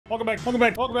Welcome back. Welcome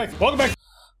back. Welcome back. Welcome back.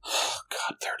 Oh,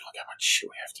 God, third, look how much shit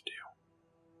we have to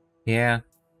do. Yeah.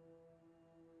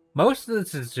 Most of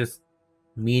this is just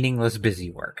meaningless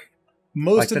busy work.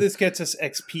 Most of this gets us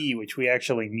XP, which we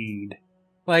actually need.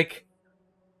 Like,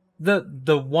 the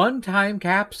one-time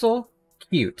capsule,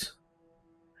 cute.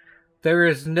 There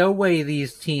is no way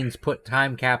these teens put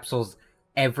time capsules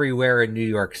everywhere in New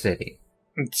York City.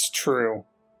 It's true.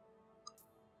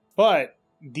 But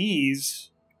these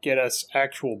get us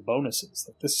actual bonuses.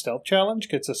 Like this stealth challenge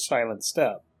gets us silent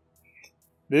step.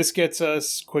 This gets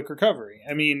us quick recovery.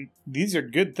 I mean, these are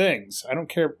good things. I don't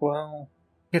care. Well,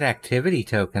 Get activity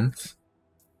tokens.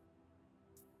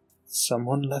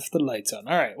 Someone left the lights on.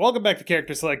 Alright, welcome back to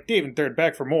Character Select. Dave and Third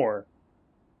back for more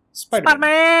Spider-Man!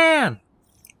 Spider-Man!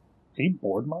 Are you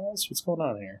bored, Miles? What's going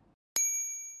on here?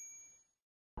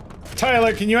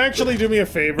 Tyler, can you actually do me a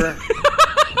favor?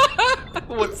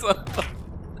 What's up?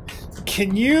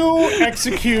 Can you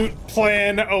execute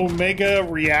Plan Omega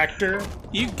Reactor?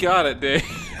 You got it, Dave.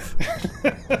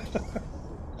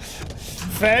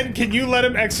 Fed, can you let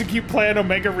him execute Plan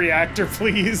Omega Reactor,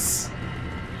 please?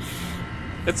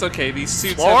 It's okay, these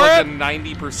suits have like a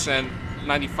 90%,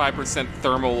 95%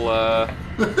 thermal,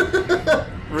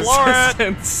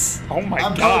 resistance. Oh my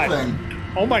I'm god. helping.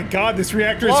 Oh my god, this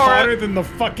reactor is hotter than the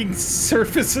fucking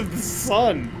surface of the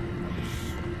sun.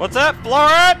 What's that?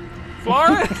 Floret?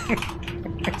 Floret?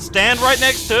 Stand right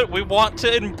next to it. We want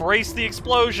to embrace the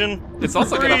explosion. It's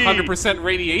also got 3, 100%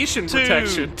 radiation 2,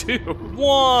 protection, too.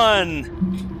 1.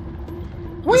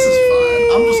 This is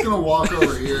fine. I'm just gonna walk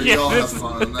over here. Yeah, Y'all have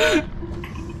fun in that.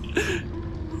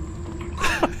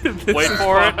 Wait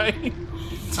for it.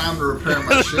 Time to repair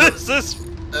my ship. This is...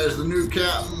 As the new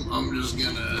captain, I'm just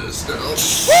gonna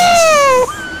stealth.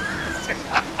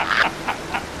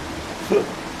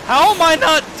 How am I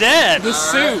not dead? The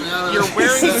suit. You're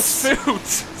wearing the suit.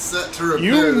 Set to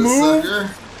repair the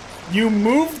sucker. You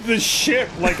moved the ship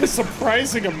like a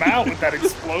surprising amount with that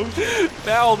explosion.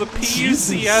 Val, the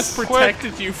PUCS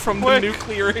protected you from the Quick.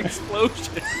 nuclear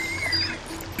explosion.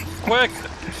 Quick,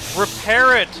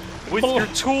 repair it with your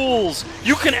tools.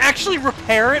 You can actually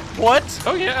repair it? What?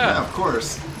 Oh, Yeah, yeah. of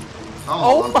course.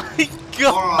 Oh my Hold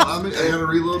god. on, I gotta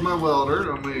reload my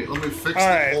welder. Let me fix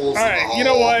the holes in the hull. You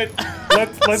know what?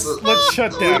 Let's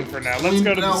shut down for now. Let's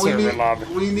go to the server lobby.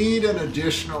 We need an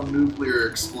additional nuclear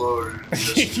explosion.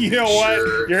 just You know what?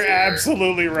 You're yeah.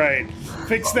 absolutely right.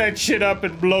 Fix that shit up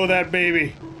and blow that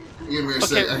baby. Give me a Okay,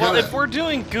 sec. well, if we're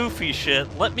doing goofy shit,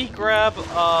 let me grab,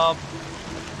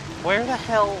 where the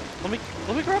hell... Let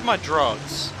me grab my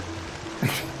drugs.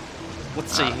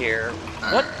 Let's see here.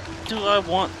 What do I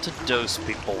want to dose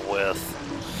people with?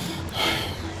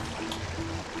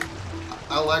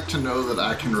 I like to know that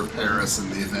I can repair us in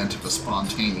the event of a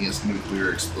spontaneous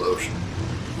nuclear explosion.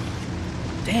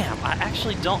 Damn,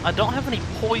 I don't have any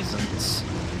poisons.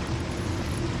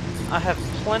 I have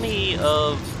plenty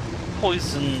of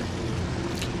poison.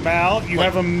 Mal, you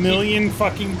have 1,000,000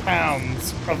 fucking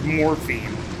pounds of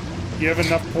morphine. You have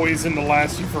enough poison to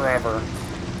last you forever.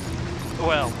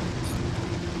 Well,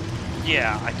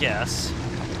 yeah, I guess.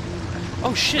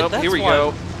 Oh shit, Oh, that's here we why...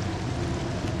 go.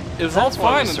 It was all That's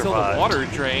why we fine until the survived. water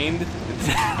drained.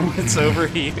 Now it's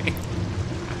overheating.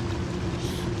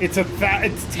 It's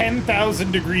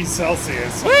 10,000 degrees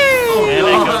Celsius. And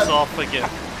it goes off again.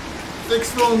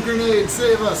 Fixed foam grenade,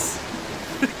 save us!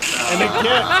 And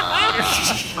again,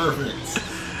 Perfect.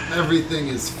 Everything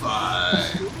is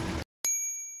fine.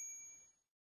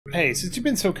 hey, since you've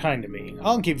been so kind to me,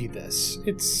 I'll give you this.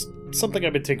 It's something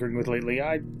I've been tinkering with lately.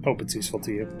 I hope it's useful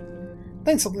to you.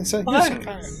 Thanks, Alyssa. You're so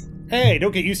kind. Hey,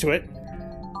 don't get used to it.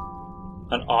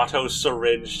 An auto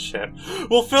syringe chip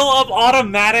will fill up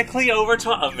automatically over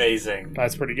time. Amazing.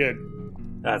 That's pretty good.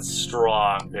 That's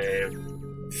strong, Dave.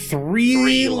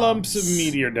 Three lumps of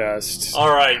meteor dust.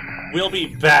 Alright, we'll be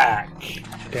back.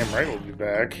 Damn right we'll be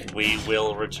back. We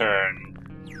will return.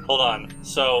 Hold on,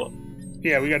 so...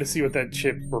 Yeah, we gotta see what that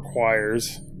chip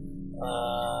requires.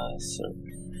 So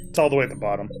It's all the way at the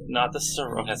bottom. not the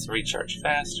syringe. Has to recharge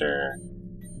faster.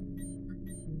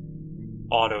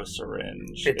 Auto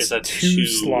syringe. It's a two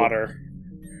slaughter.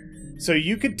 So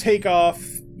you could take off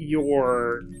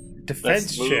your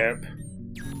defense Let's move. chip,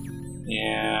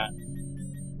 Yeah.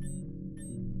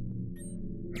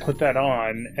 put that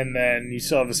on, and then you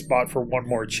still have a spot for one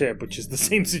more chip, which is the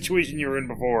same situation you were in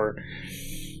before.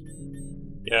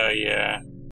 Yeah.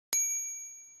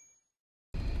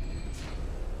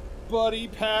 Buddy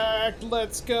pack,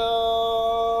 let's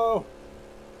go!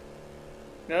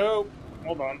 Nope.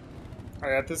 Hold on. I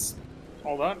got this.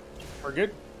 Hold on. We're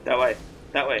good. That way.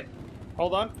 That way.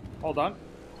 Hold on. Hold on.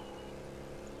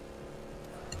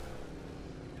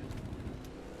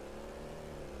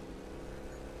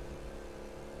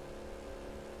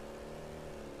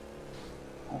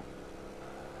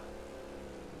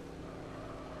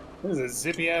 This is a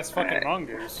zippy-ass fucking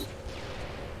mongoose.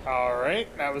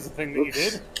 Alright, that was the thing that you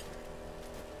did.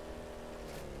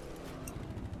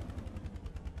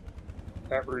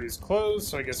 That route is closed,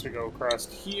 so I guess we go across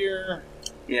here.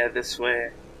 Yeah, this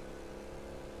way.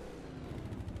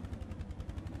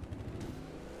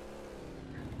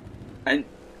 And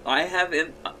I have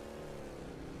him.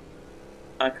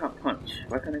 I can't punch.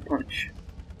 Why can't I punch?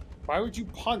 Why would you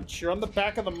punch? You're on the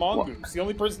back of the mongoose. What? The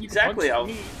only person you can Exactly, punch I'll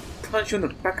is me. punch you on the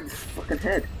back of the fucking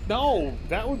head. No,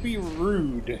 that would be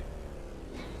rude.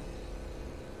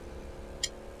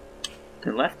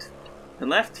 Turn left. Turn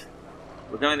left.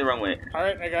 We're going the wrong way.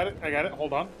 Alright, I got it. I got it.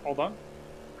 Hold on. Hold on.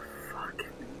 Fuck.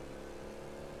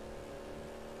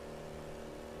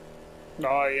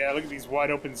 Oh, yeah, look at these wide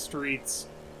open streets.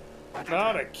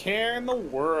 Not a care in the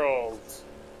world.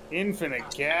 Infinite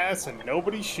gas and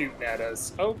nobody shooting at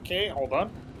us. Okay, hold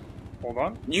on. Hold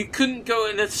on. You couldn't go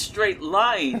in a straight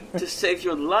line to save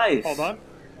your life. Hold on.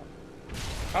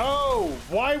 Oh,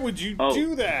 why would you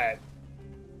do that?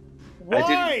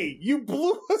 Why? You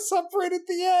blew us up right at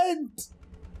the end.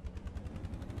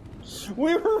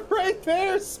 We were right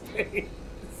there, Space.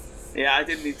 Yeah, I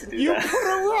didn't need to do You that. put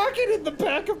a rocket in the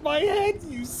back of my head,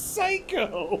 you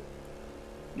psycho.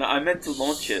 No, I meant to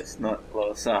launch it, not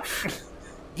blow us up.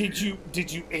 Did you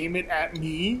aim it at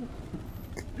me?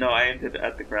 No, I aimed it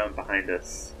at the ground behind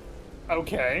us.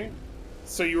 Okay.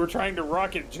 So you were trying to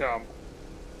rocket jump.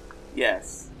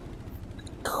 Yes.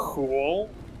 Cool.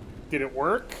 Did it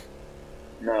work?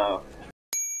 No.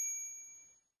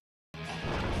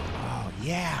 Oh,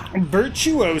 yeah.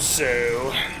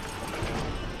 Virtuoso.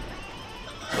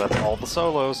 That's all the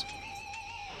solos.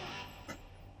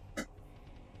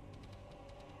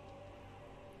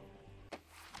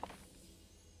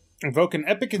 Invoke an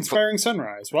epic inspiring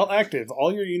sunrise. While active,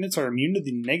 all your units are immune to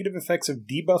the negative effects of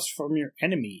debuffs from your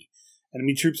enemy.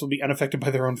 Enemy troops will be unaffected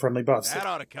by their own friendly buffs. That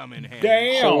ought to come in handy.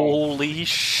 Damn! Holy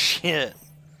shit.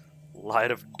 Light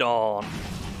of dawn.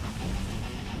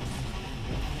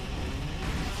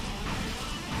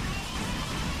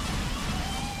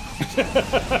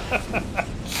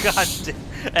 God damn.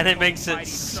 And it makes it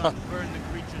so... Burn the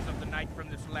creatures of the night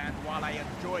from this land while I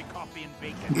enjoy coffee and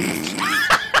bacon.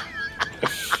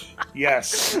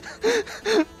 Yes.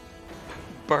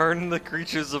 Burn the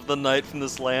creatures of the night from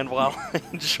this land while I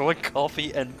enjoy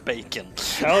coffee and bacon.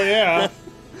 Hell yeah.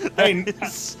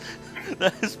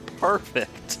 That is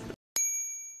perfect.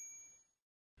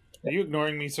 Are you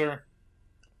ignoring me, sir?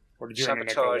 Or did you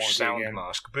Sabotage sound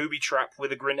mask. Booby trap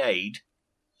with a grenade.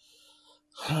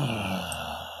 I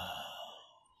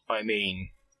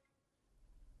mean...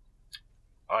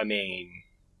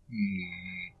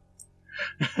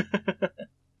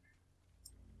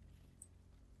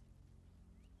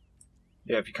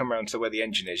 Yeah, if you come around to where the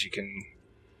engine is, you can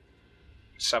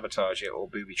sabotage it or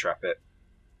booby trap it.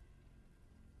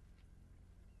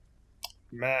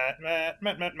 Matt.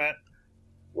 What have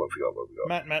we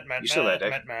got? Matt. You still there,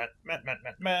 Dave? Matt.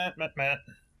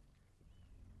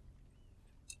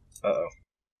 Uh-oh.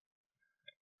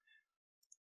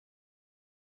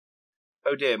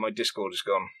 Oh dear, my Discord is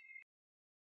gone.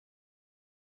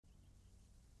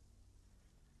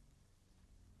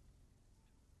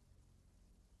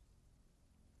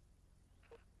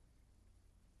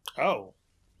 Oh.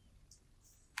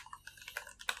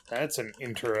 That's an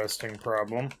interesting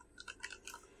problem.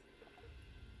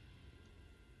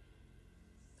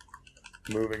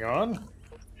 Moving on.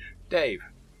 Dave.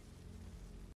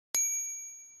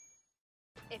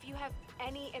 If you have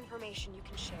any information you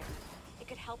can share, it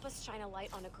could help us shine a light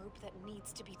on a group that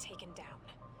needs to be taken down.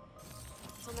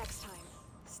 Till next time,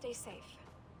 stay safe.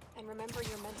 And remember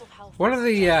your mental health. What are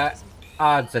the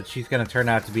odds that she's gonna turn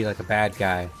out to be like a bad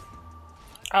guy?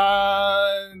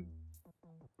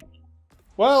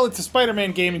 Well, it's a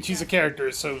Spider-Man game and she's a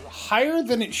character, so higher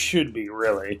than it should be,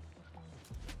 really.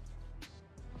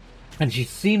 And she's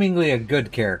seemingly a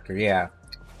good character, yeah.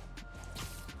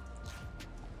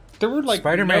 There were like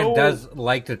Spider-Man does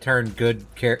like to turn good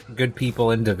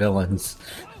people into villains.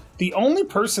 The only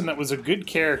person that was a good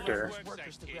character.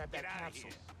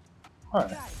 Huh.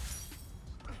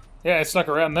 Yeah, I stuck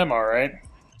around them, all right.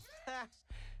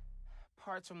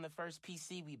 Parts from the first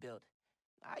PC we built.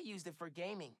 I used it for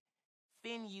gaming.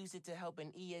 Finn used it to help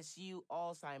an ESU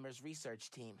Alzheimer's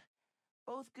research team.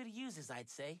 Both good uses,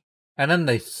 I'd say. And then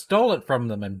they stole it from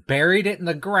them and buried it in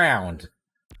the ground.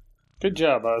 Good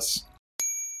job, us.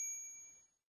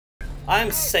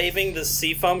 I'm saving the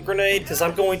C-foam grenade because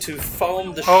I'm going to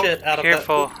foam the shit out of that.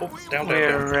 Careful. Down.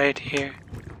 We're right here.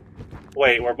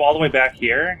 Wait, we're all the way back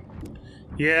here?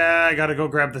 Yeah, I gotta go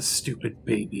grab the stupid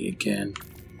baby again.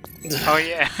 Oh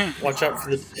yeah. Watch out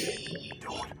for the...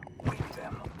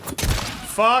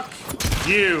 Fuck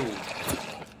you.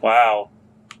 Wow.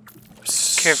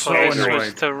 Careful, So this annoyed.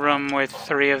 was the room with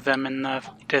 3 of them in the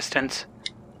distance.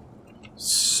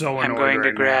 So annoyed I'm going to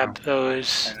right grab now.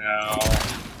 those I know.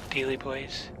 Dealy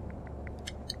boys.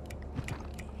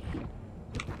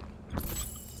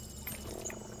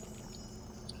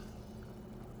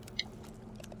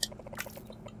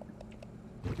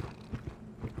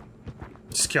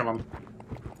 Just kill him.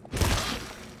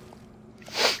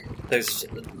 There's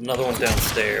another one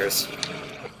downstairs.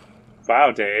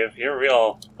 Wow, Dave, you're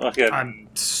real. Fucking. I'm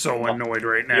so annoyed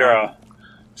right now. You're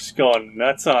just going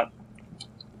nuts on.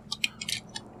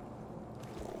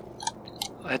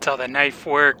 That's how the knife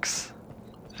works.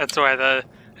 That's why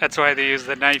they use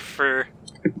the knife for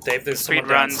Dave, there's speed someone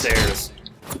runs. downstairs.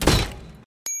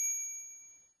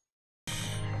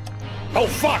 Oh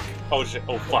fuck! Oh shit!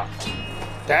 Oh fuck!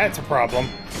 That's a problem.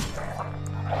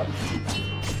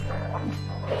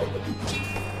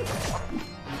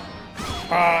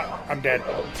 I'm dead.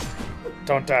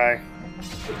 Don't die.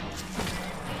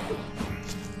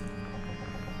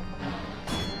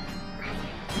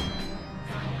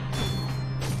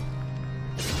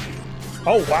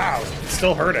 Oh wow, it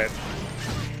still hurt it.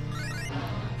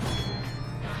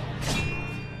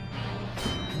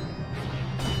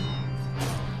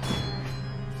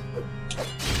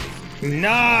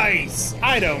 Nice!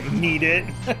 I don't need it.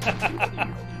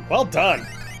 Well done.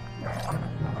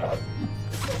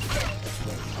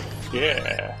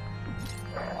 Yeah.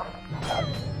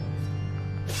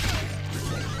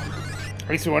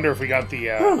 I used to wonder if we got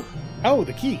the, oh,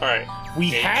 the key. Alright. We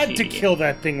had to kill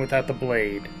that thing without the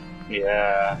blade.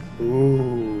 Yeah.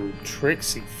 Ooh,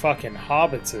 tricksy fucking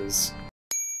hobbitses.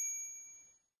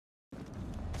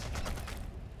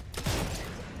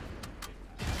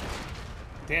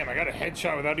 Damn, I got a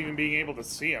headshot without even being able to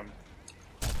see him.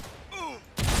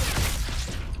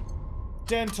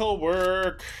 Dental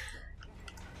work.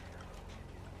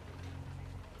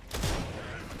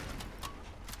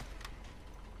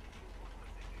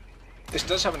 This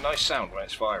does have a nice sound when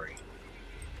it's firing.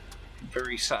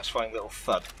 Very satisfying little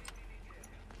thud.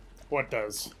 What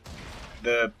does?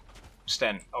 The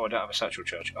stent. Oh, I don't have a satchel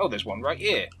charge. Oh, there's one right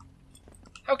here.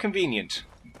 How convenient.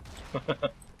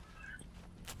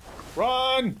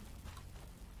 Run!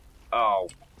 Oh.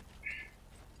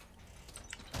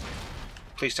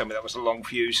 Please tell me that was a long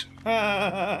fuse.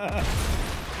 Oh,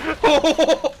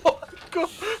 God,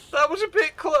 that was a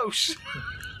bit close.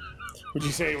 Would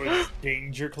you say it was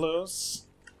danger close?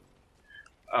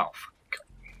 Oh,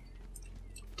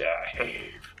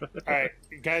 Dave. Alright,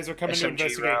 guys are coming to SMG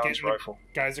investigate. rounds, rifle.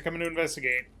 Guys are coming to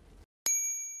investigate.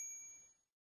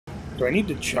 Do I need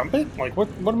to jump it? Like, what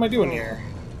am I doing here?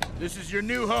 This is your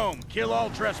new home. Kill all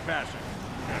trespassers.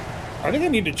 I think I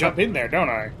need to jump in there, don't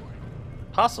I?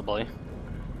 Possibly.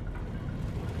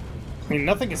 I mean,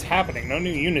 nothing is happening. No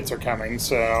new units are coming,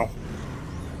 so...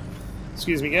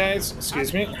 Excuse me, guys.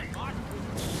 Excuse me.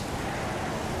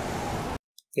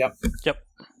 Yep. Yep.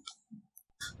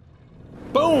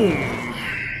 Boom!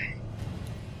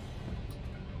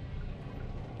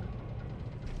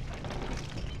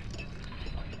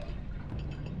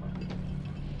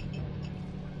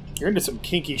 You're into some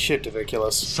kinky shit,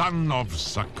 Diviculus. Son of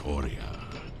Sakoria,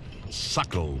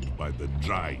 suckled by the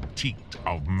dry teat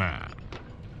of man.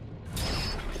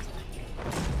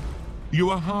 You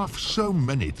are half so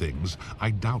many things,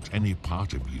 I doubt any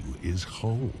part of you is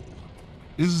whole.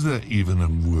 Is there even a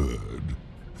word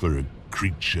for a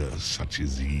creature such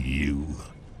as you?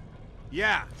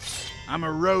 Yeah, I'm a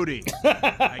roadie.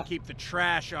 I keep the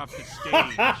trash off the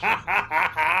stage.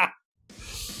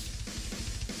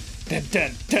 Dun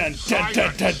dun dun dun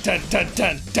dun dun dun dun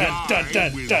dun dun dun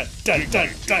dun dun dun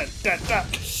dun dun dun.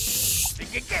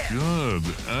 Good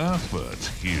effort,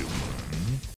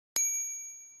 human.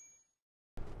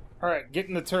 Alright, get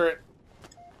in the turret.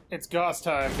 It's Gauss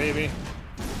time, baby.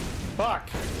 Fuck!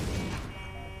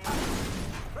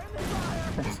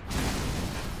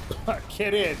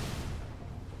 Get in.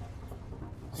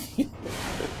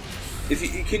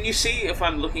 Can you see if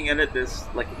I'm looking at it? There's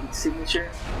like a heat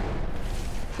signature.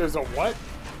 There's a what?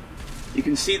 You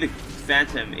can see the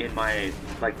phantom in my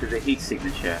there's a heat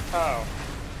signature. Oh,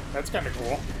 that's kind of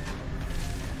cool.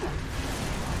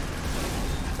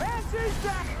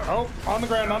 Oh, on the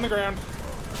ground, on the ground.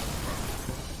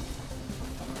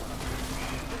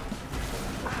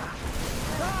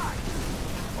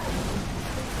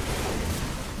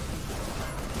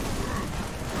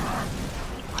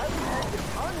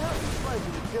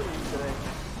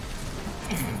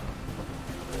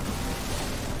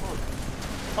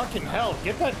 Fucking hell,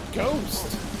 get that ghost!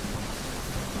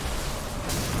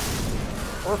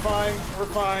 We're fine, we're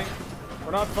fine.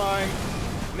 We're not fine.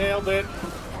 Nailed it.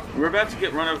 We're about to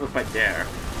get run over by Dare.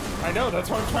 I know, that's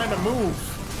why I'm trying to move.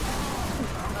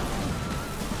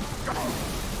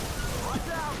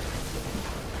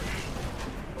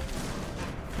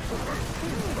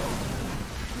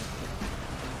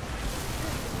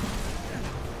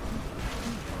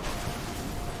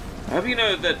 I hope you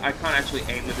know that I can't actually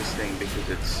aim with this thing because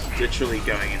it's literally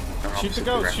going in an Shoot the opposite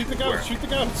ghost, direction shoot the ghost, shoot the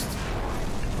ghost.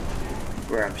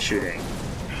 where I'm shooting.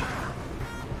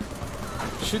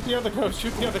 Shoot the other ghost,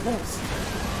 shoot the other ghost.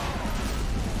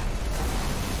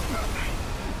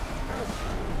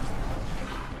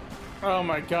 Oh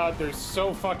my god, there's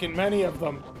so fucking many of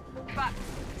them. Fuck,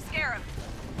 scare him.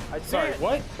 Sorry,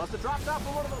 what? Must have dropped off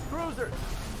from one of those cruisers.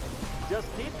 Just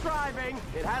keep driving.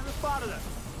 It hasn't spotted us.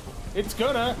 It's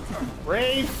gonna.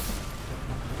 Rafe!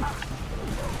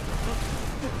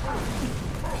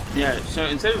 Yeah, so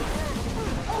instead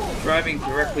of driving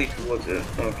directly towards it...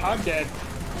 Okay. I'm dead.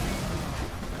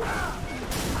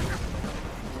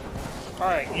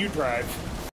 Alright, you drive.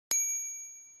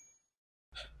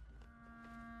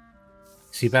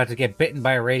 Is he about to get bitten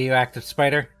by a radioactive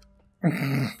spider?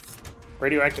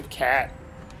 Radioactive cat.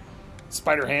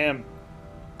 Spider ham.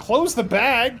 Close the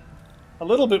bag! A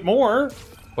little bit more.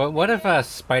 Well, what if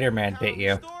Spider-Man bit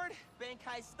you?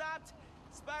 Bankai stopped.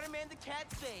 Spider-Man the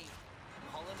cat saved.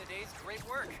 All in today's great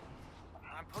work.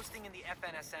 I'm posting in the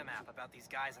FNSM app about these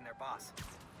guys and their boss.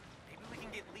 Maybe we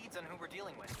can get leads on who we're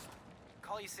dealing with.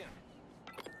 Call you soon.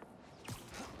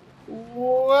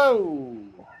 Whoa!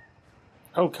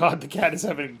 Oh god, the cat is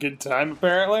having a good time,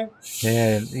 apparently.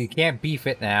 Yeah, you can't beef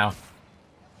it now.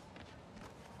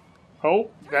 Oh,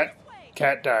 that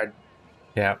cat died.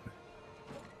 Yeah.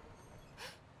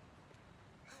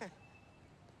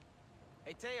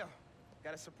 Hey, Teo.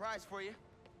 Got a surprise for you.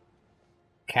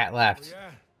 Cat left.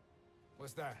 Yeah?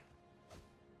 What's that?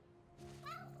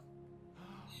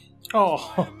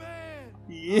 Oh.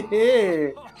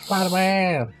 Yeah.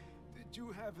 Spider-Man. Did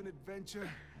you have an adventure?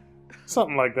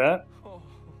 Something like that.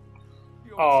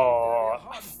 Oh,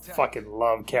 I fucking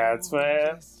love cats,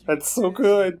 man. That's so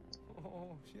good.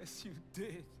 Oh, yes you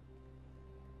did.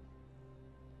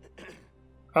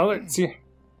 Oh, let's see.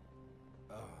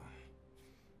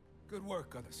 Good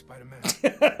work, other Spider-Man.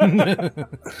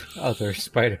 Other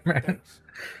Spider-Man.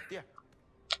 Yeah.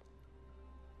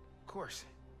 Of course.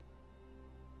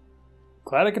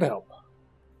 Glad I could help.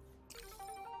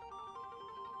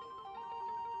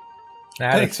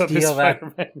 Now to Thanks, other steal that.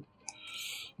 Spider-Man.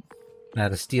 Now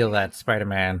to steal that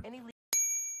Spider-Man.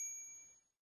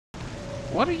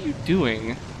 What are you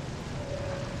doing?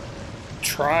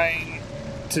 Trying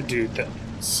to do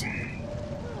things.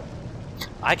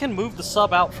 I can move the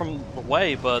sub out from the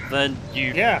way, but then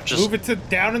you just... move it to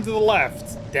down and to the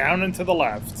left. Down and to the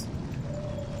left.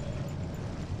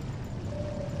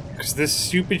 Because this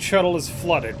stupid shuttle is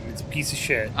flooded. It's a piece of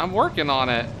shit. I'm working on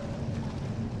it.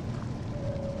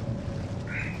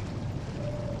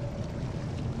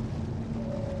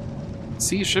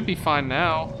 See, you should be fine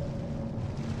now.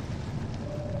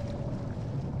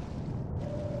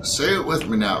 Say it with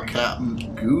me now,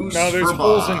 Captain Goose. No, there's for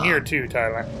holes Bob. in here too,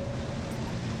 Tyler.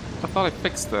 I thought I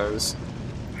fixed those.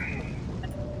 I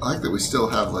like that we still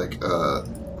have, like,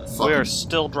 We are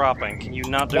still dropping. Can you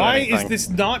not do Why anything? is this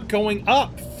not going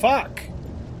up? Fuck.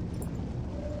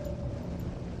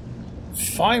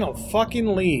 Final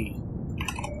fucking lead.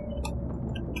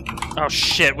 Oh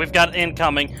shit, we've got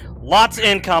incoming. Lots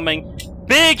incoming.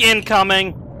 Big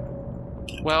incoming.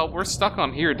 Well, we're stuck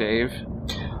on here, Dave.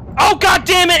 Oh god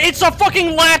damn it! It's a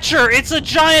fucking latcher! It's a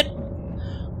giant...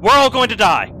 We're all going to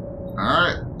die.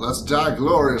 Alright, let's die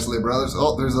gloriously, brothers.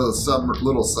 Oh, there's a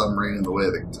little submarine in the way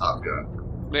of the Top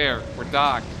Gun. There, we're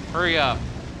docked. Hurry up.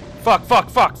 Fuck, fuck,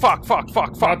 fuck, fuck, fuck,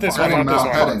 fuck, fuck, this fuck, one, fuck, not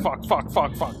this fuck, one. fuck,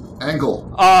 fuck, fuck, fuck.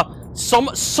 Angle.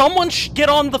 Someone get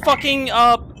on the fucking,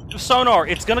 sonar.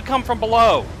 It's gonna come from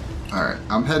below. Alright,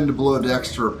 I'm heading to below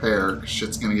decks to repair, 'cause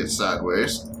shit's gonna get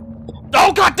sideways.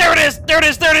 Oh god, there it is! There it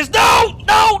is! There it is! No!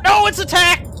 No! No! It's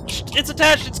attacked! It's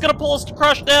attached! It's gonna pull us to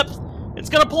crush depth! It's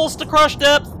gonna pull us to crush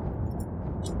depth!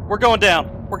 We're going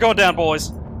down. We're going down,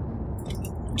 boys.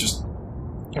 Just...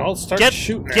 I'll start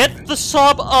shooting. Get the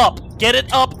sub up! Get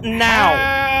it up now!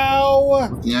 Ow!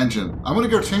 With the engine. I'm gonna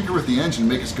go tinker with the engine,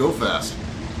 make us go fast.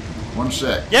 One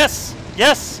sec. Yes!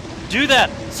 Yes! Do that!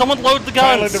 Someone load the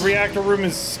Tyler, guns! the reactor room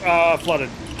is flooded.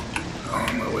 Oh,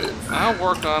 I'm gonna wait. I'll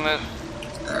work on it.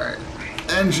 Alright.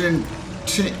 Engine...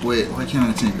 Wait, why can't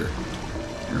I tinker?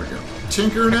 There we go.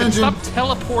 Tinker and engine! Stop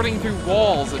teleporting through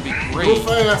walls, it'd be great. Go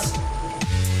fast!